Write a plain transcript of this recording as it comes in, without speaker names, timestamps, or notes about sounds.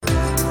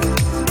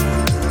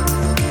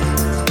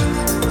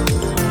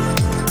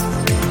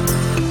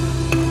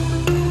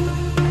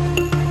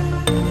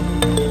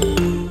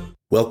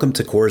Welcome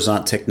to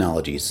Coruzant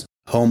Technologies,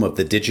 home of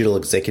the Digital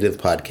Executive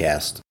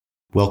Podcast.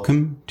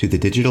 Welcome to the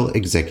Digital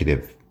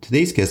Executive.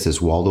 Today's guest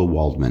is Waldo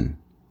Waldman.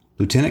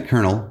 Lieutenant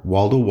Colonel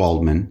Waldo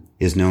Waldman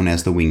is known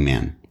as the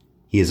Wingman.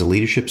 He is a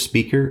leadership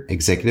speaker,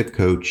 executive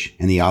coach,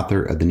 and the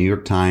author of the New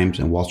York Times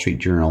and Wall Street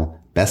Journal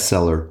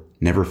bestseller,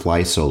 Never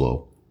Fly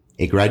Solo.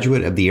 A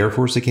graduate of the Air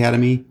Force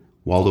Academy,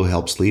 Waldo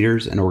helps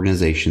leaders and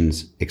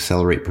organizations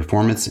accelerate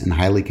performance in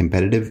highly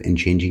competitive and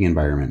changing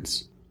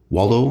environments.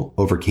 Waldo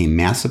overcame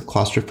massive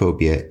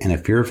claustrophobia and a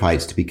fear of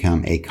heights to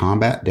become a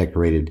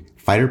combat-decorated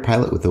fighter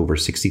pilot with over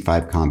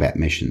 65 combat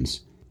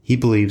missions. He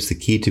believes the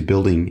key to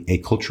building a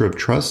culture of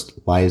trust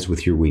lies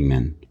with your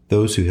wingmen,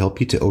 those who help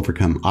you to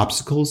overcome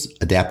obstacles,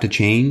 adapt to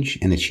change,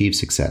 and achieve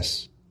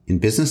success. In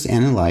business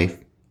and in life,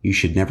 you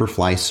should never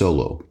fly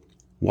solo.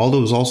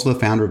 Waldo is also the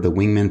founder of the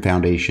Wingman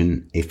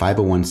Foundation, a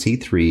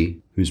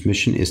 501c3 whose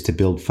mission is to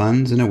build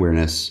funds and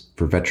awareness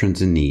for veterans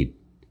in need.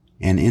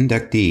 An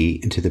inductee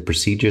into the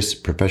prestigious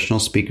Professional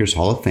Speakers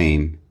Hall of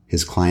Fame,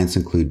 his clients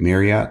include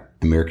Marriott,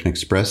 American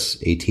Express,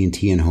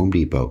 AT&T, and Home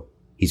Depot.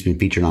 He's been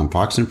featured on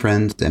Fox &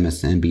 Friends,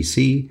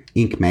 MSNBC,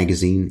 Inc.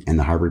 magazine, and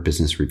the Harvard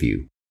Business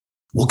Review.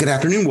 Well, good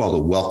afternoon, Waldo.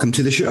 Welcome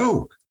to the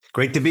show.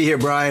 Great to be here,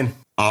 Brian.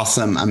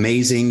 Awesome.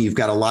 Amazing. You've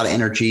got a lot of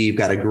energy. You've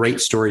got a great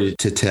story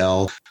to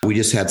tell. We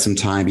just had some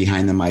time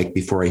behind the mic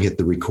before I hit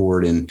the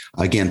record. And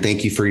again,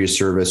 thank you for your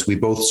service. We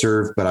both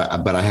serve, but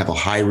I have a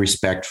high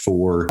respect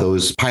for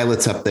those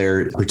pilots up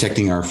there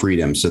protecting our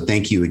freedom. So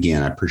thank you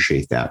again. I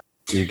appreciate that.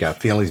 You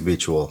got feelings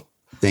mutual.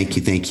 Thank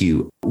you. Thank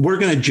you. We're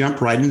going to jump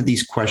right into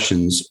these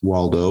questions,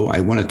 Waldo. I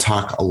want to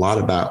talk a lot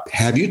about,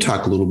 have you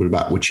talk a little bit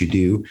about what you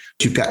do.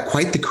 You've got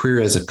quite the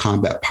career as a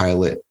combat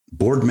pilot,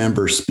 board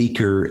member,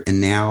 speaker,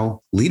 and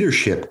now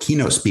leadership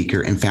keynote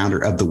speaker and founder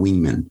of the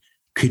Wingman.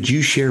 Could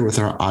you share with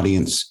our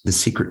audience the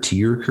secret to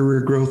your career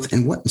growth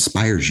and what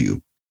inspires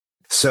you?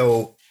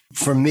 So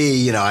for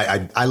me,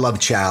 I love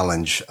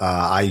challenge.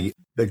 I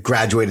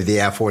graduated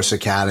the Air Force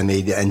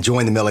Academy and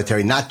joined the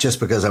military, not just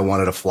because I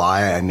wanted to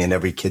fly. I mean,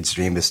 every kid's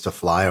dream is to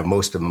fly, or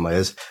most of them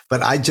is,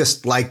 but I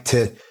just like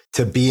to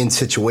be in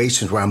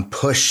situations where I'm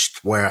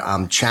pushed, where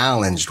I'm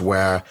challenged,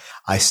 where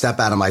I step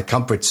out of my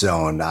comfort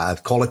zone. I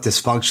call it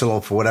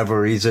dysfunctional for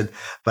whatever reason,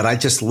 but I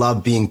just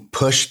love being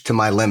pushed to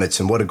my limits.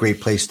 And what a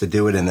great place to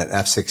do it in an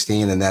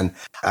F-16. And then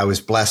I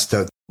was blessed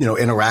to,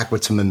 interact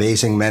with some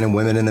amazing men and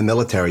women in the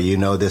military. You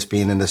know, this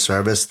being in the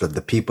service, the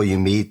people you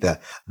meet, the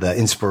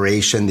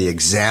inspiration, the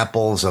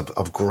examples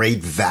of great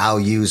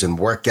values and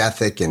work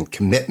ethic and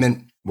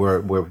commitment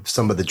were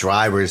some of the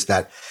drivers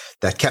that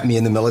kept me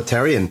in the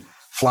military. And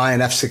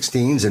flying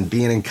F-16s and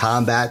being in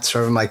combat,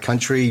 serving my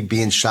country,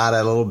 being shot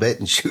at a little bit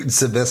and shooting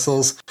some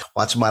missiles,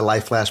 watching my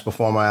life flash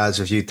before my eyes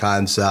a few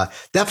times,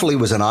 definitely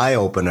was an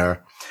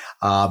eye-opener.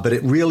 But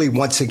it really,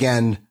 once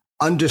again,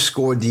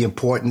 underscored the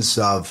importance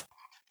of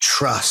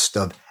trust,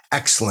 of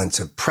excellence,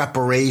 of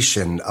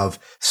preparation, of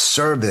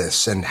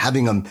service, and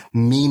having a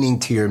meaning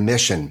to your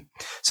mission.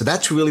 So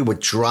that's really what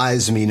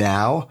drives me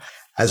now.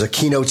 As a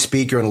keynote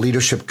speaker and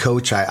leadership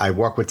coach, I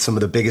work with some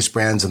of the biggest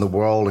brands in the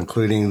world,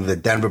 including the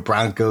Denver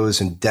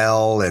Broncos and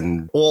Dell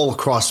and all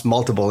across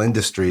multiple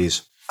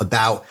industries,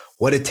 about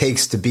what it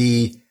takes to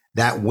be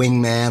that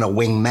wingman, a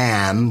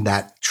wingman,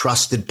 that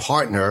trusted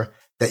partner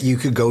that you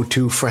could go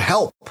to for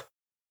help.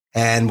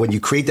 And when you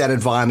create that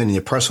environment in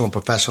your personal and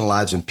professional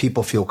lives and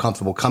people feel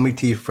comfortable coming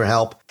to you for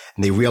help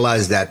and they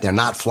realize that they're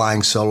not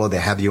flying solo, they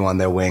have you on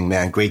their wing,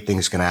 man, great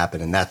things can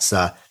happen. And that's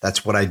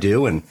what I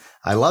do. And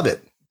I love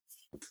it.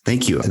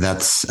 Thank you.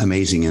 That's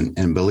amazing.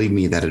 And believe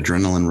me, that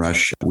adrenaline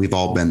rush, we've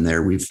all been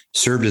there. We've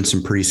served in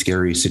some pretty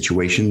scary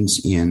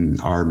situations in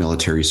our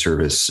military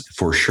service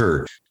for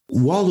sure.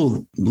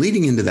 Waldo,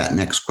 leading into that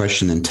next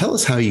question, then tell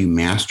us how you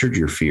mastered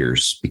your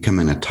fears,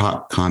 becoming a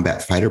top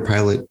combat fighter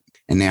pilot.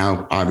 And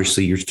now,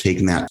 obviously, you're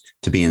taking that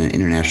to being an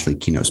internationally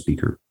keynote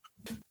speaker.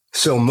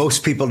 So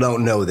most people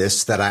don't know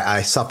this, that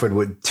I suffered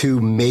with two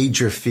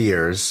major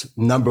fears.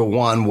 Number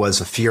one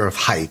was a fear of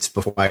heights.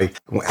 Before I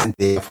went to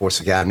the Air Force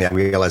Academy, I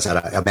realized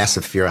I had a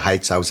massive fear of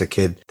heights. I was a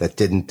kid that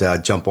didn't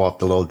jump off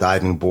the little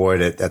diving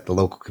board at the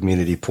local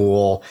community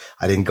pool.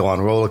 I didn't go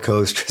on roller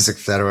coasters, et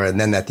cetera. And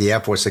then at the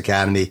Air Force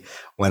Academy,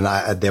 when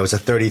there was a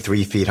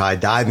 33 feet high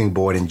diving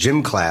board in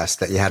gym class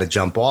that you had to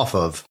jump off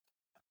of,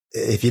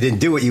 if you didn't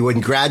do it, you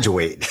wouldn't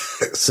graduate.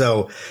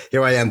 So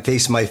here I am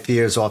facing my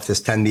fears off this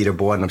 10-meter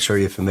board. And I'm sure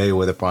you're familiar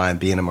with it, Brian,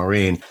 being a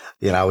Marine.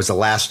 I was the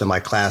last in my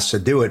class to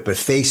do it, but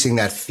facing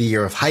that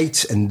fear of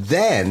heights and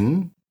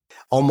then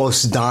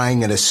almost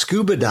dying in a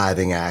scuba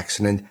diving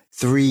accident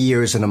 3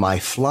 years into my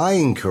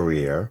flying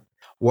career,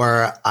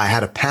 where I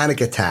had a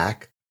panic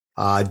attack,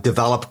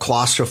 developed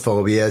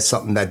claustrophobia,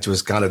 something that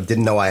was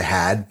didn't know I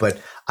had, but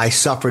I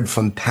suffered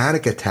from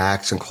panic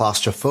attacks and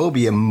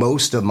claustrophobia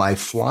most of my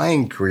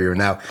flying career.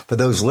 Now, for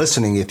those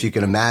listening, if you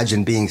can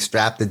imagine being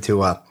strapped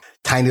into a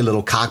tiny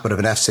little cockpit of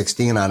an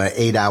F-16 on an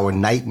 8-hour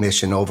night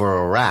mission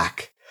over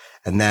Iraq,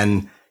 and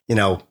then,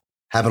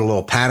 having a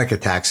little panic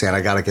attack saying,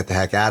 I got to get the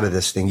heck out of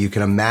this thing. You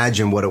can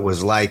imagine what it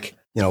was like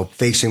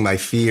facing my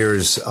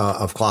fears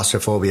of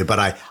claustrophobia, but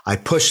I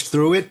pushed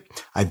through it.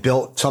 I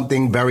built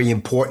something very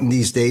important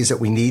these days that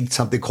we need,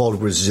 something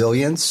called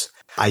resilience.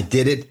 I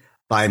did it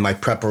by my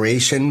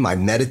preparation, my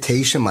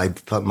meditation,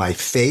 my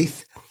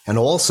faith, and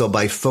also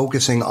by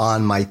focusing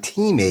on my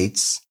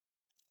teammates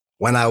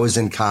when I was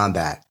in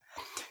combat.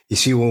 You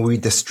see, when we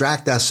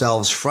distract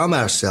ourselves from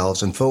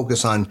ourselves and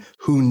focus on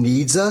who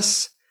needs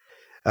us,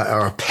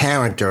 or a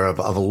parent or of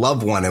a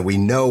loved one, and we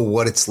know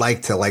what it's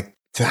like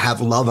to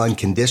have love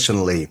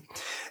unconditionally.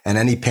 And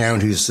any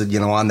parent who's,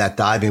 on that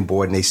diving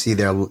board and they see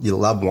their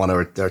loved one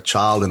or their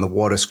child in the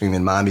water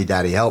screaming, "Mommy,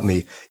 Daddy, help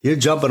me," you're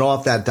jumping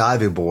off that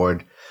diving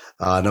board,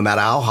 no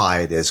matter how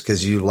high it is,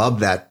 because you love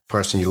that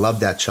person, you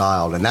love that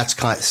child. And that's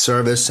kind of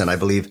service. And I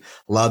believe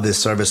love is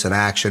service in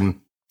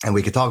action. And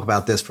we could talk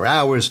about this for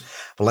hours,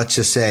 but let's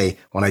just say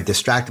when I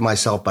distracted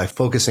myself by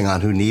focusing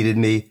on who needed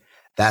me,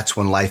 that's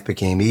when life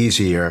became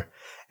easier.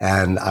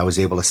 And I was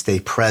able to stay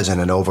present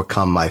and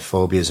overcome my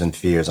phobias and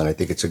fears. And I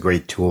think it's a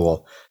great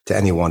tool to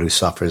anyone who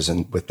suffers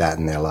with that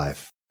in their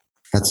life.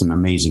 That's an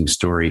amazing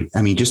story.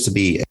 I mean, just to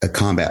be a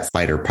combat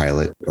fighter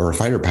pilot or a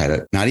fighter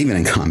pilot, not even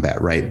in combat,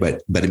 right?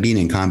 But being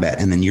in combat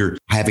and then you're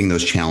having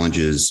those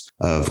challenges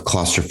of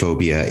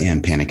claustrophobia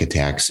and panic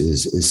attacks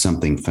is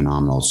something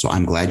phenomenal. So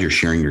I'm glad you're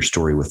sharing your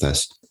story with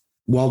us.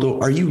 Waldo,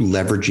 are you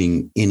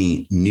leveraging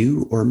any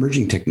new or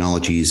emerging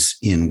technologies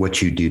in what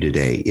you do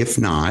today? If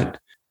not,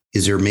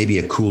 is there maybe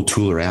a cool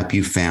tool or app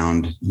you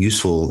found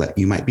useful that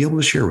you might be able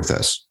to share with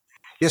us?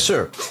 Yes,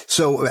 sir.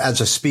 So as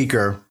a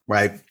speaker,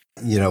 right,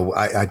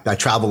 I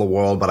travel the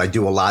world, but I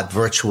do a lot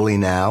virtually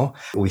now.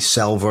 We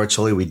sell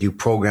virtually. We do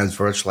programs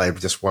virtually. I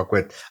just work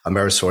with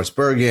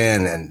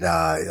AmerisourceBergen and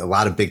a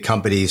lot of big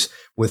companies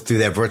through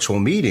their virtual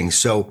meetings.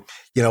 So,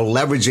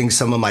 leveraging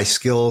some of my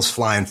skills,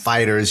 flying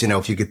fighters,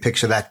 if you could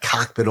picture that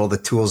cockpit, all the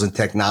tools and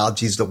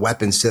technologies, the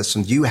weapon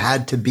systems, you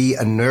had to be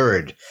a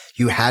nerd.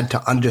 You had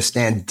to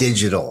understand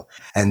digital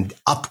and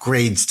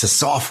upgrades to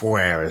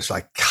software is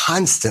like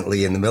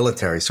constantly in the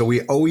military. So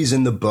we're always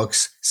in the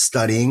books,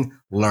 studying,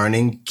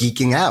 learning,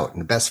 geeking out.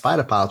 And the best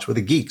fighter pilots were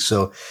the geeks.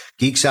 So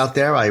geeks out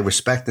there, I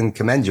respect and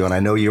commend you. And I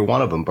know you're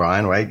one of them,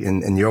 Brian, right?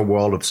 In your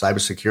world of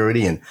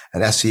cybersecurity and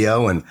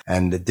SEO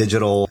and the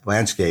digital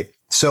landscape.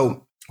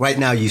 So right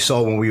now, you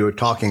saw when we were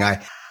talking, I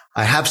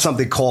have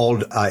something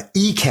called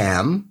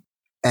eCam,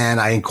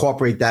 and I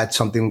incorporate that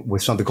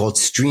with something called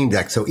Stream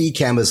Deck. So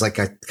eCam is like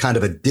a kind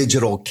of a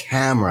digital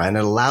camera, and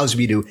it allows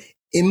me to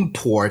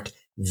import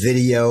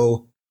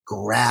video,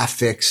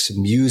 graphics,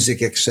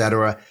 music,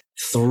 etc.,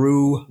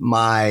 through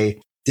my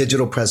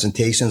digital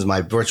presentations,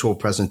 my virtual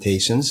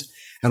presentations,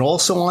 and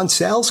also on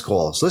sales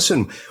calls.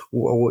 Listen,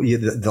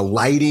 the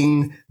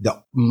lighting,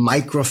 the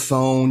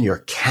microphone, your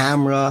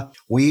camera,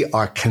 we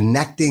are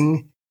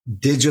connecting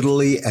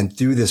digitally and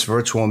through this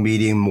virtual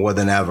meeting more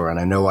than ever. And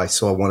I know I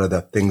saw one of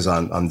the things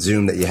on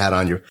Zoom that you had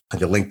on your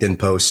LinkedIn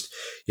post.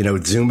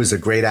 Zoom is a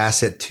great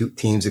asset to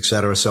teams, et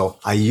cetera. So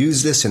I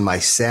use this in my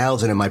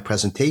sales and in my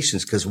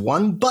presentations because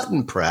one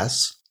button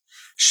press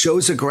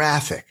shows a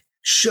graphic,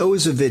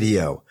 shows a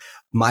video,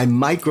 my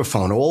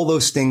microphone, all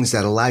those things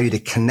that allow you to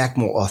connect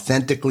more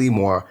authentically,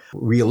 more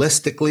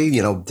realistically,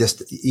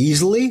 just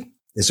easily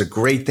is a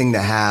great thing to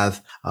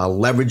have.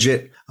 Leverage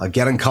it,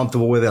 get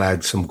uncomfortable with it. I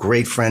had some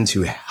great friends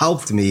who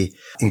helped me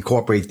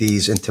incorporate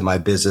these into my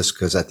business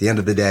because at the end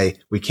of the day,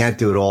 we can't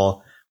do it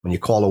all. When you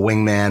call a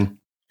wingman,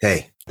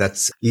 hey,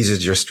 that's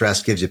eases your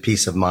stress, gives you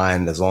peace of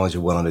mind as long as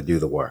you're willing to do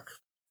the work.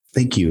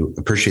 Thank you.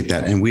 Appreciate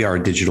that. And we are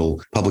a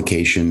digital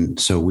publication,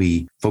 so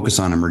we focus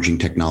on emerging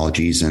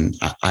technologies. And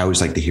I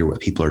always like to hear what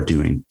people are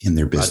doing in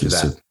their business.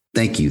 So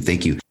thank you.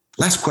 Thank you.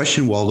 Last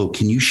question, Waldo.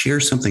 Can you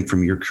share something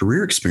from your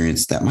career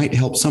experience that might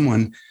help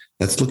someone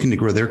that's looking to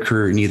grow their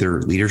career in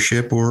either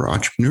leadership or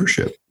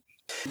entrepreneurship?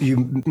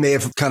 You may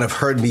have kind of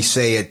heard me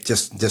say it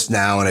just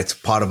now, and it's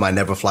part of my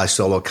Never Fly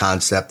Solo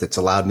concept. It's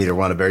allowed me to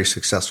run a very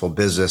successful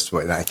business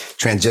when I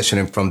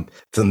transitioned from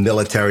the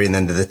military and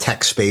then to the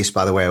tech space.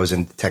 By the way, I was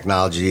in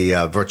technology,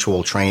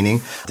 virtual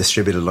training,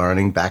 distributed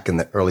learning back in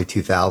the early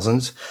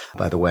 2000s,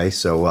 by the way.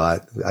 So I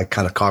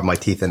kind of carved my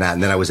teeth in that.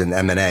 And then I was in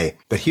M&A.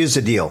 But here's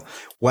the deal.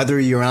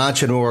 Whether you're an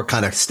entrepreneur,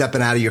 kind of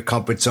stepping out of your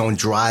comfort zone,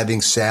 driving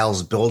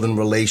sales, building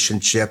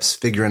relationships,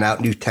 figuring out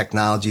new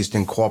technologies to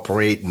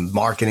incorporate in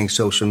marketing,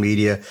 social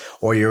media,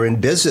 or you're in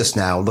business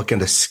now looking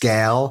to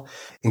scale,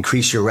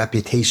 increase your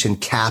reputation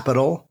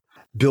capital,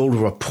 build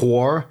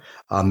rapport,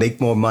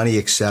 make more money,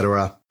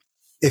 etc.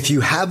 If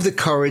you have the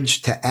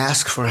courage to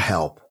ask for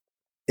help,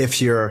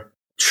 if you're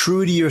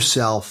true to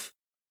yourself,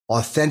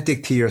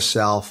 authentic to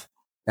yourself,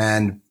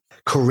 and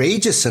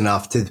courageous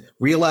enough to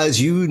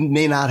realize you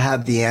may not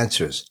have the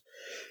answers.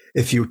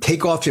 If you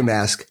take off your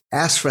mask,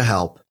 ask for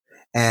help,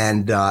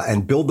 and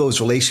build those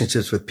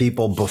relationships with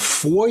people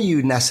before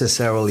you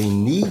necessarily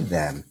need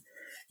them,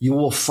 you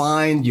will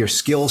find your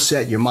skill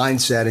set, your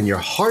mindset, and your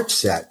heart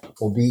set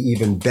will be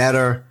even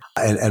better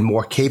and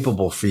more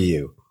capable for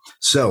you.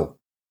 So,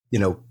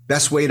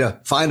 best way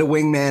to find a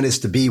wingman is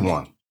to be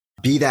one.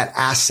 Be that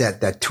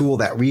asset, that tool,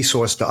 that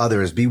resource to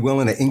others. Be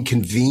willing to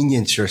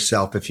inconvenience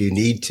yourself if you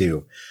need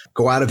to.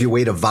 Go out of your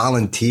way to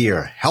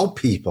volunteer, help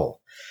people.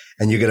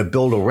 And you're going to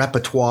build a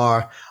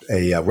repertoire,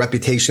 a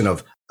reputation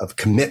of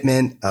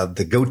commitment, of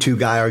the go-to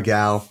guy or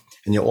gal.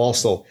 And you'll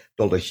also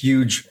build a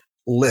huge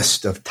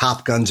list of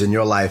top guns in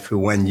your life who,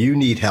 when you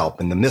need help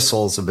and the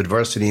missiles of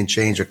adversity and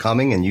change are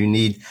coming and you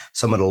need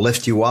someone to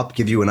lift you up,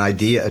 give you an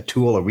idea, a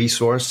tool, a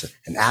resource,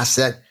 an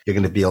asset, you're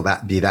going to be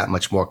that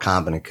much more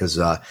confident, because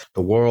the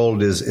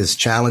world is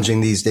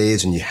challenging these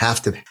days, and you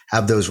have to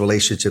have those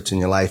relationships in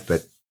your life,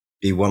 but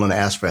be willing to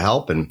ask for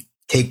help and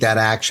take that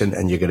action,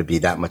 and you're going to be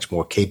that much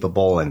more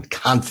capable and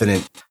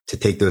confident to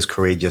take those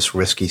courageous,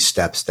 risky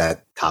steps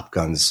that top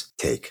guns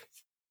take.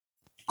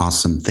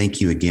 Awesome.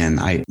 Thank you again.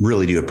 I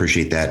really do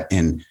appreciate that.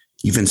 And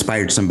you've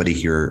inspired somebody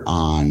here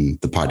on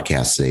the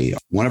podcast today.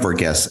 One of our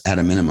guests, at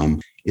a minimum,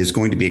 is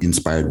going to be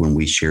inspired when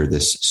we share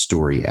this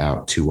story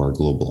out to our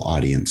global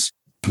audience.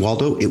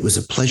 Waldo, it was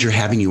a pleasure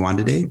having you on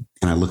today,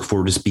 and I look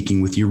forward to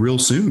speaking with you real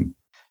soon.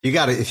 You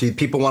got it. If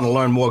people want to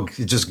learn more,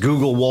 just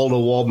Google Waldo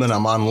Waldman.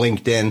 I'm on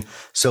LinkedIn,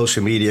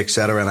 social media, et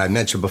cetera. And I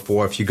mentioned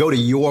before, if you go to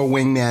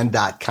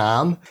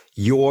yourwingman.com,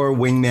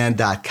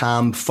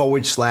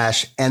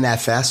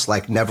 yourwingman.com/NFS,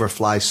 like Never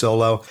Fly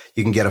Solo,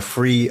 you can get a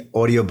free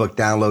audiobook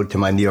download to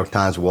my New York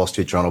Times, Wall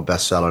Street Journal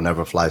bestseller,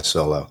 Never Fly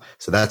Solo.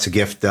 So that's a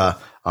gift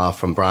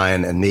from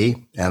Brian and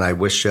me. And I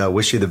wish you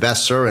the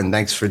best, sir. And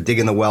thanks for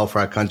digging the well for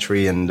our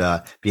country and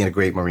being a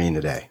great Marine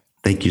today.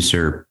 Thank you,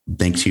 sir.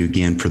 Thanks you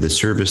again for the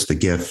service, the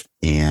gift,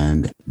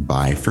 and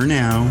bye for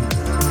now.